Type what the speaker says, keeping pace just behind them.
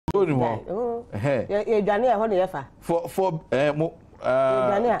ni mo ye dwane e ho ne ye fa for mo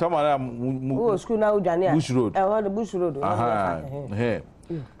tomara mu school na dwane Bush Road ho the Bush Road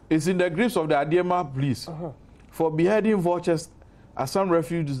it's in the grips of the Adiema police for beheading vultures at some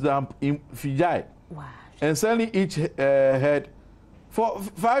refuge dump in Fijai. Wow. And selling each head for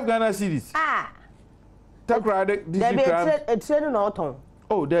 5 Ghana cedis. Takrade it's no ton.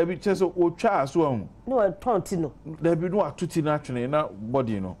 Oh, there be just o cha so No ton no. There be no atuti na twene na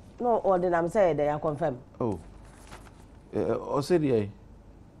body no. No order am say they confirm. Oh. O say dey.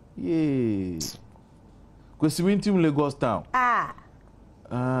 Yeah. Kwesimintim Lagos town.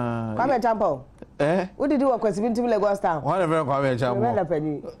 Kwame Champo. What did you work Kwesimintim Lagos town? One of them Kwame Champo. Wala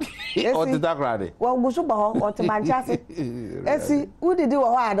pani. O ti takrade. Wo gusu ba ho o ti manchase. Esi, what did you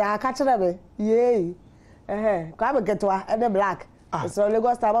work ada ka kire be? Yey. Kwame Ketwa e black. So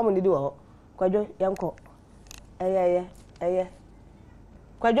Lagos town ba mo ndi wo. Kwajo yanko. Eye.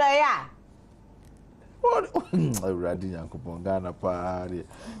 Kwajo ya. Already yanko Ghana party.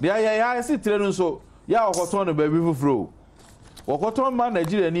 Ya si tire no so. Ya okoton no baby fufuro. Okoton ma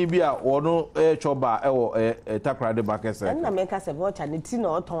Nigeria ni bi a wono choba ewo takrade bakese. Na me ka se voucher ni ti na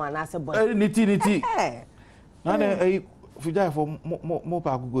oton anase boy. Ni ti. Na Fijai for mo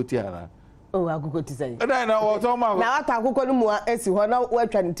pa agugo ti ana. Oh agugo ti say. Na oton ma. Na wata agugo ni mu esi ho na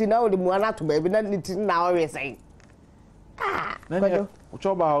watwa ni ti na wo de mu ana to ba bi na ni ti na wo we say. Na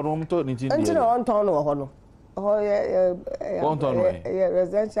choba ono mto ni ti ndi. Nti na on ton no ho no. Oh on ton no.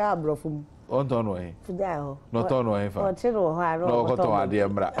 Residential abrofum. On ton no he. Fijai ho. No ton no he fa. O ti no ho aro. No ko ton ade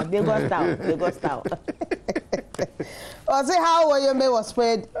mbra. Lagos town. Say how Woyome was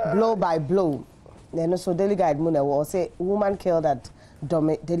sprayed blow by blow. Then so Daily Guide Muna will say woman killed at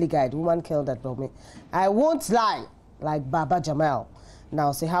Dome. Daily Guide woman killed at Dome. I won't lie like Baba Jamal.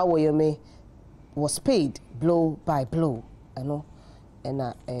 Now say how Woyome was paid blow by blow. I know. And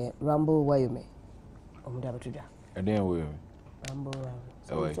Rambo Woyome. And then Woyome. Rambo.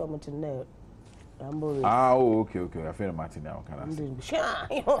 So much in there. Okay. I feel Martin now. Can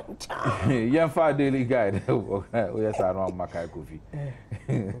I? Yeah, for Daily Guide. Yes, I know Makai Kofi.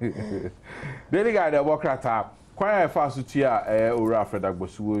 Daily Guide, I walk at up. Quite fast to ya, or Fred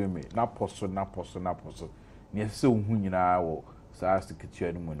Agbosu me. Na posso. Yes, so when I will ask the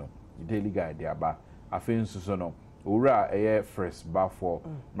kitchen window. Daily Guide, there, but I feel so no. Ura a fresh bar for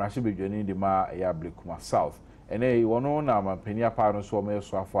Mashibi Journey de Ma a Blikuma South. And a one on a penny apartment so me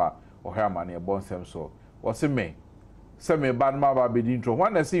so far. Or Herman a bon sem so. What's it me? Send me bad maba be intro.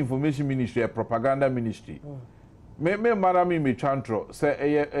 One I see information ministry, a propaganda ministry. Me madam me chantro.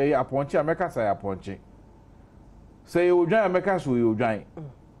 Say a ponchi, America say a ponchi. Say you join America, so you join.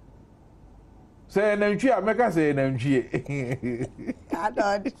 Say an MG, America say an MG. I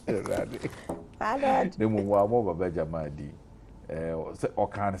don't. The more Benjamin or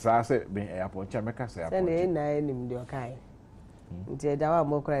can say be a ponchi, America say a ponchi. Nti dawa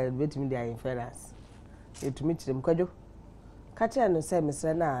mo kra betimi dia inference etumi kirem kwadwo ka kire no se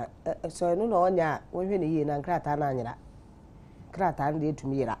mesre na so no na onya wo hwe ne yi na nkrata na anyira krata na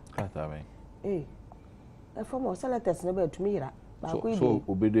etumi yira krata me form of senators na ba etumi yira ba ko idi so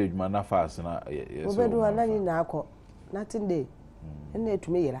obedo adwuma na fast na yes obedo anani na akọ nothing dey na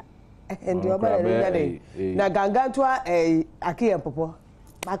etumi yira and the other na gangantua akiyem popo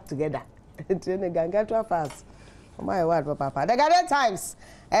back together nti na gangantua fast. My word, Papa. The Ghanaian Times,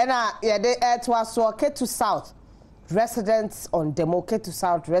 and it was so Ketu South residents on demo. Ketu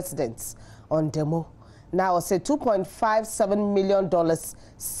South residents on demo. Now, say $2.57 million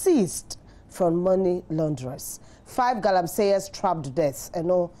seized from money launderers. 5 galamseyers trapped deaths. And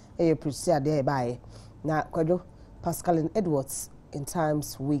no, a procedure there by now. Kwado Pascaline Edwards in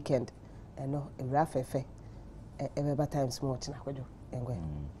Times Weekend. And no, a Rafefe. Every Times more. Kwado.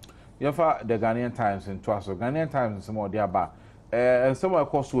 Yafa the Ghanaian Times in Twaso. Ghanaian Times in some more dear and somewhere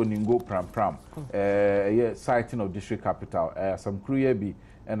across Ningo Pram. Sighting of district capital. Some crew be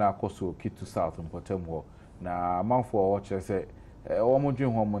and our course Ketu South in Potemwo. Now, month for watch, say, almost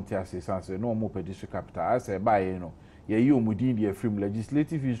doing home Montiasi, Sanse, no more per district capital. I say, by you mudin the film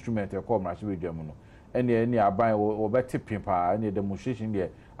legislative instrument, a call Mashibi Germano. And any are buying or better pimpa, any demonstration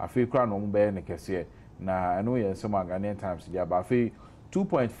there. I feel crown on bear and a cassia. Now, I know you're some Ghanaian Times, yeah, but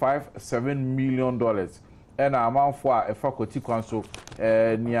 $2.57 million and amount for a faculty council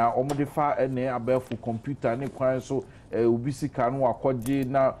near Omodifa and near Abelfu computer and so Ubisi Kanu Akodi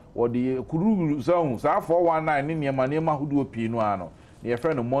now or the Kuru zones are 419 in your manema who do a piano near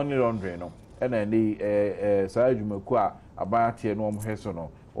friend of money laundering and then the Sajumekua Abati and Hesono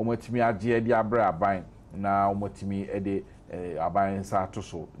Omotimi Adia Diabra buying now Omotimi Ede Abayan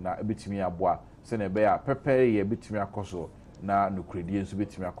Satoso now Bitimi Abwa Senebea Pepe Bitimi Akoso. na nukredie nso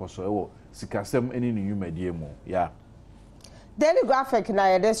betimi akoso ewo sikasem eni ne yumadie mu ya Daily Graphic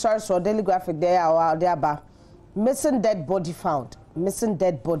na this source or Daily Graphic there are there missing dead body found. Missing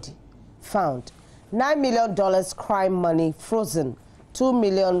dead body found. $9 million crime money frozen. $2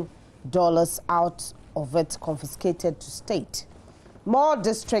 million out of it confiscated to state. More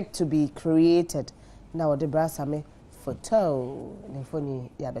district to be created. Now the brasame photo ne phone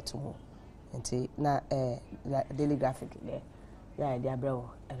ya betumo. Nti na Daily Graphic there. Yeah, they bro.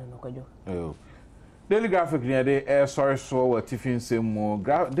 I don't know kwajo. Oh. Daily Graphic near the sorry so what Tiffin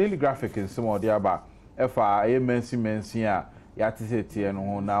Simo Daily Graphic in some of the aba efa mensi a yati seti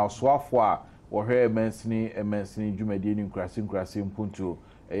no na soafo wo hwe mensini dwumadi ni nkrasi mpuntu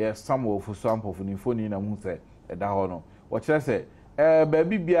some of sample for ni na hu se da ho no wo kire se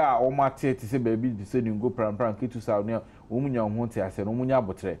baabi bia o mate ti se baabi di se ni ngo pran kitu sa ne o munya ho te ase no munya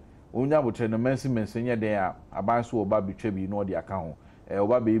abotre no mensi nye den a aban so oba bitwa bi no de aka ho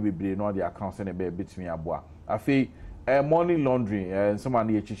oba be bebre no de aka se ne be bitimi aboa afei money laundering some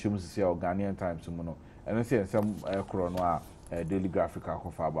na ye chichim sisi o Ghanaian Times mu no eno se ensem kro no a Daily Graphic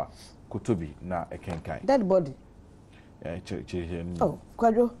akofa ba kotobi na ekenkan dead body che oh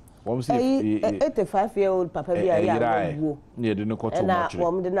kwadwo wom say 85-year-old papa bi ya wo ne de no koto mo na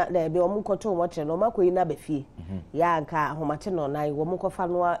wom de na be wom koto mo kire no makoyi na befie ya nka ahomate no na wom kofa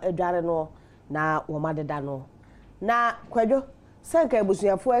no adware no na wom adeda no na kwadwo sanka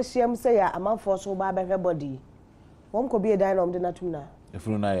ebusuafo ahyiam say ya amanfo so ba behwe body wom ko bi edan na wom de na tum na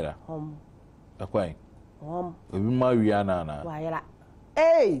efunu na yira akwan obi ma wia na wa yira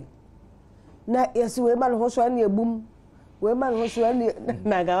na yesi we man ho so na ebum we man ho so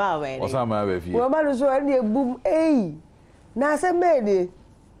na gawa we o sa ma ba fie we man so na ebum na se mede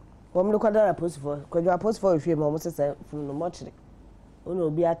wom de kwadara posifo kwadwa posifo hwe ma wom sese funu no mochire ona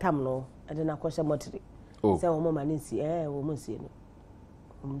obi atam no ade na kwhye mochire se wom ma nsi wom nsi no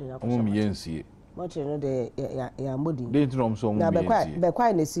wom de na kwhye wom yensi mochire no de ya modi de ntino wom so wom yensi na be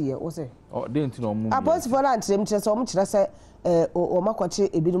kwai na si ye wo se de ntino wom aposifo na ntirem kire se wom kire se o makwache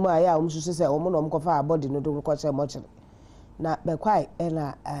ebinumu aya wom susu se wom no mkofa body no do kwche mochire na be kwai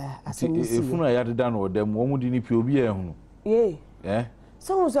na asemisi efunu ya deda no odam wom di ni pi obi ehunu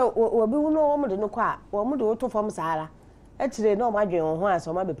so obi hu no wom de no kwa wom de to fam saara etire na o ma dwen ho ase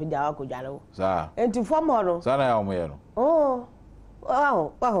o ma bepi da akodware wo sa enti fam ho no sa na ya wom ye no o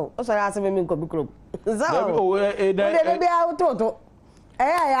so ra ase me nko bi krom za o de bi a to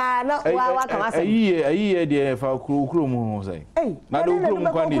ya na wa kama se ayi de fa ukro mu ho sai na do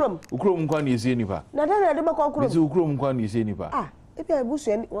ukro mu kwani ese nipa na de be ko ukro ese ukro mu kwani ese nipa ebi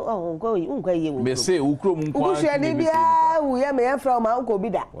abusu ni nkwa ye wo me se ukro mu kwani abusu ni bia wu ye me fra ma nko bi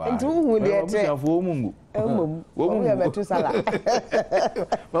da nti hu de te afo mungu wo ye betu sala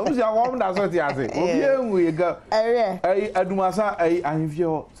ba mu sia wo da so ti ase obi enwu ye ga adumasa ahimfie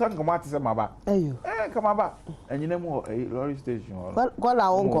ho san kama ate se maba kama ba anyina mu lorry station ho ko la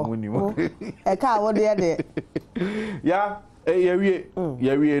wonko ka wo de ya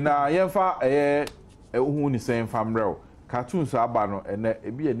yewie na yemfa hu ni sen famrel cartoons aba no ene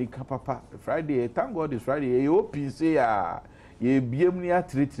ebi ani kapapa Friday thank God is Friday open say ya ye biem ni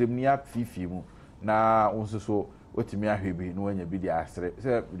atretrem ni afifi mu na wonso so otimi ahwebi no anya bi di asre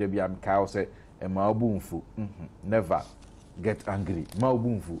say de bia mka say ma obunfu never get angry ma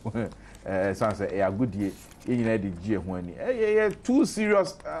obunfu sanse e agudie enyina de gie ho ani too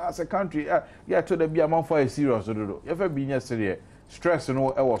serious as a country yeah to the bia man for serious dodo ye fa bi nya serious stress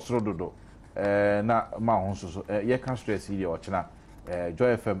no e wo soro dodo na ma ho so ye kan stress here o chena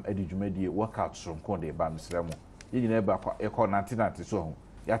Joy FM edi dwumadie workout so nko de ba mesrɛ mo ye nyina ba kwa e ko 99 so ho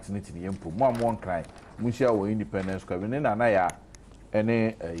ya tinitini yempo mo amon kran mo hia wo Independence Square ne na ya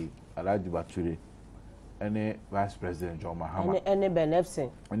ene Alhaji Bature ene Vice President John Mahama ene Ben Epson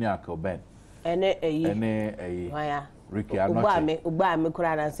ene Uncle Ben ene waya Ricky Anoche ugba me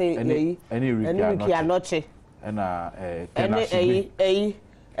kura na say ene Ricky Anoche ena ene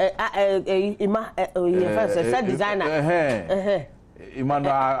ima first designer imano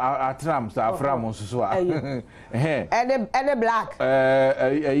atram sa afram so ene black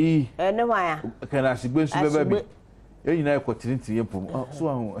ene waya kana sigbe su bebe bi enyina ekotinti yepum so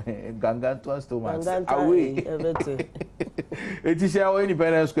ahu gangan to stomach away eti sha wo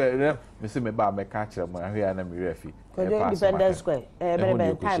Independence Square me se me ba me ka kire mo ahwe na me refi Independence Square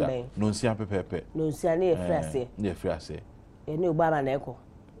bere time no nsia pepepe no nsia na e frɛ ase ene Obama na eko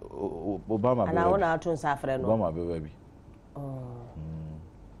Obama ana wona atun safre no Obama bebe bi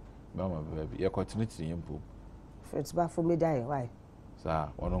Obama bebe bi ekotinti yepum it's ba for me die why sa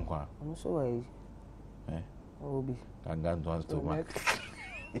wono kwa I'm so why Obi gangan to stomach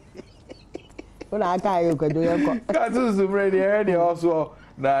When I can't go do your Got to zoom ready also.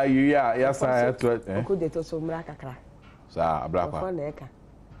 Now you are, yes, I had to. Could they to some rakakra? Sir, black one.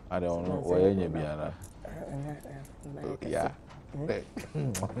 I don't know where you be. Yeah.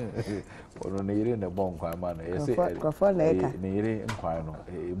 Ono na ire na bon kwa ma na yese na ire nkwa no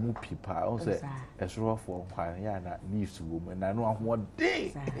mu pipa o se esorofo nkwa ya na leaves wo na no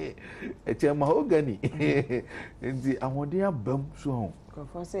ahode e che mahogany nti ahode abam so ho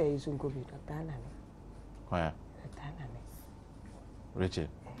kofo se yesu nko bi tana ne kwa tana ne Richard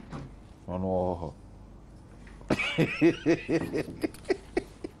ono ho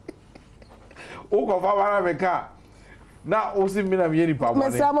o ko fa bana meka na o si mina me ni pa mo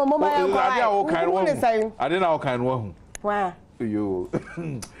ne ade a o kan wo ade na o kan wo hu wa yo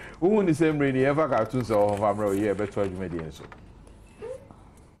wo ni same rain e fa ka tun so ho fa mra ye be to adwuma di enso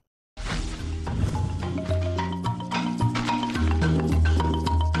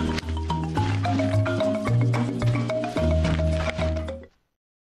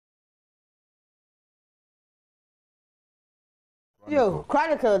yo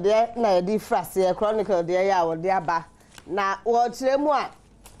chronicle there na di frase chronicle there ya wo dia ba na wo kire mu a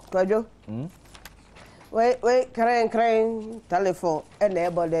kwajo wait crying telephone and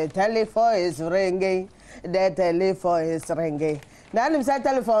the telephone is ringing the telephone is ringing na nim say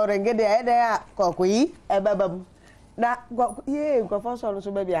telephone ringing there there kokuyi ebabam na ye nkofo so no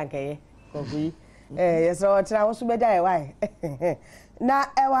so ba bi ankaye kokuyi yes ro tira wo so be dai why na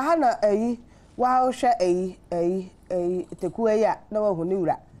e wa ha na eyi wa wo hwe eyi tekuwa ya na wa hu ni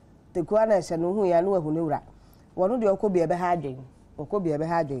wura tekuwa na hye no hu ya na wa hu ni wura wono de okobi ebe ha adwen okobi ebe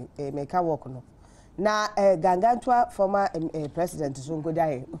ha adwen meka work no na gangantwa former president so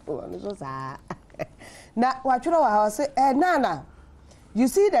ngodai wono so sa na watwero wa ha say nana you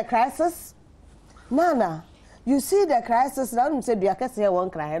see the crisis nana you see the crisis na no say dua kese won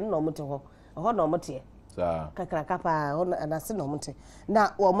kra he no mote ho no mote kakra kapa na se no mote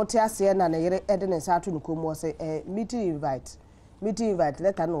na wo mote ase na yere ede ne sa atu nkomu wo say meeting invite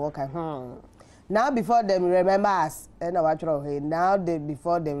let no work now before them remember us na watwero he now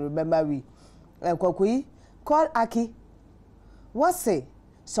before them remember we Kwakui call Aki what say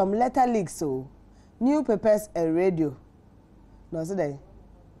some letter leaks so new papers and radio no say that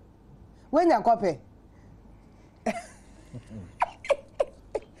when you copy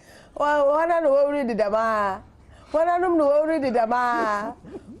wana no we read dama wana no we read dama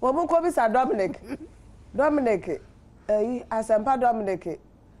wo mu ko bisa Dominic asempa Dominic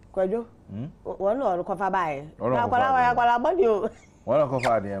kwajo wona o ko fa bae na kwala body o wona ko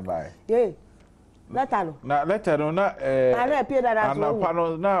fa dey bae letter no na na appear that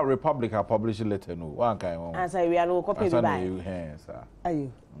na Republic publish letter no one kind one answer we are no copy be bae sir ayo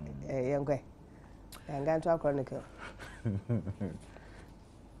yankwe Gangantwa Chronicle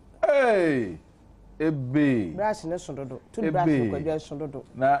hey ebe brush na sondodo to brush ko gwa sondodo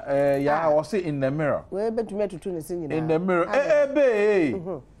na ya wo say in the mirror we betumi atutu ne sinyina in the mirror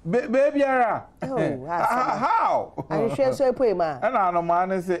baby ara how I share so epo ma and no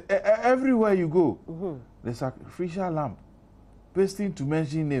man say everywhere you go the sacrificial lamb pasting to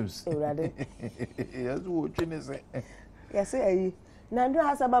mention names yes wo twene say yes ayi na ndo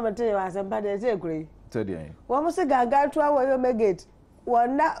asaba mate wa asamba de say kure tell you wo mo say Gangantwa wo yo megate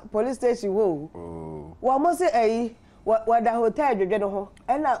wona police station wo wo mo say ayi wada hotel dwedwe no ho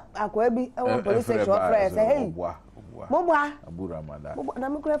na akwa bi e wo police station offer say hey mo bua abura mada na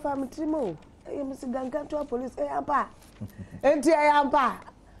me kura fa mitrimo e mo say Gangantwa police ampa enti ampa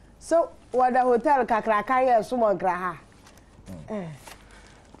so wada hotel kakra kan ye so mo nkra ha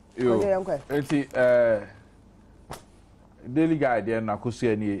yo enti daily guide na kosu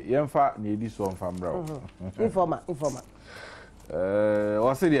ani yemfa na edi so mfa mra informa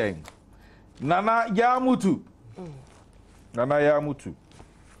what's it again? Nana Yamutu. Na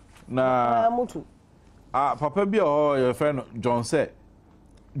Yamutu. Papa bi your friend John say.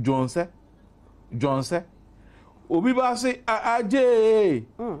 Obi ba say aje.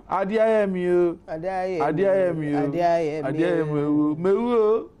 Adiayem you.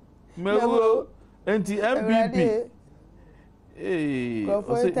 Mewo. Enti MPP. Eh,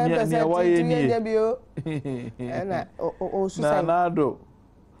 o se nya waye ni na o susa na do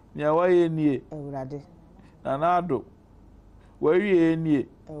nya waye ni ewurade na do wawie ni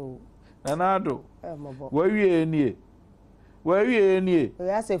na do wawie ni o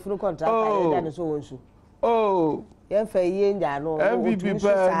ya se furu contract ya da so wonsu ye fa ye nja no MVP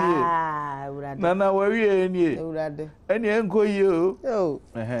pa ni ewurade na wawie ni ewurade eni enko yi o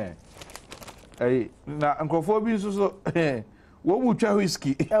na nkofo bi so what would you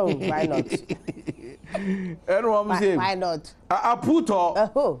whiskey? Oh, why not? Everyone say, why not? I put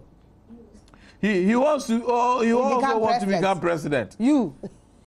all. he wants to. Oh, he also wants to become president. You.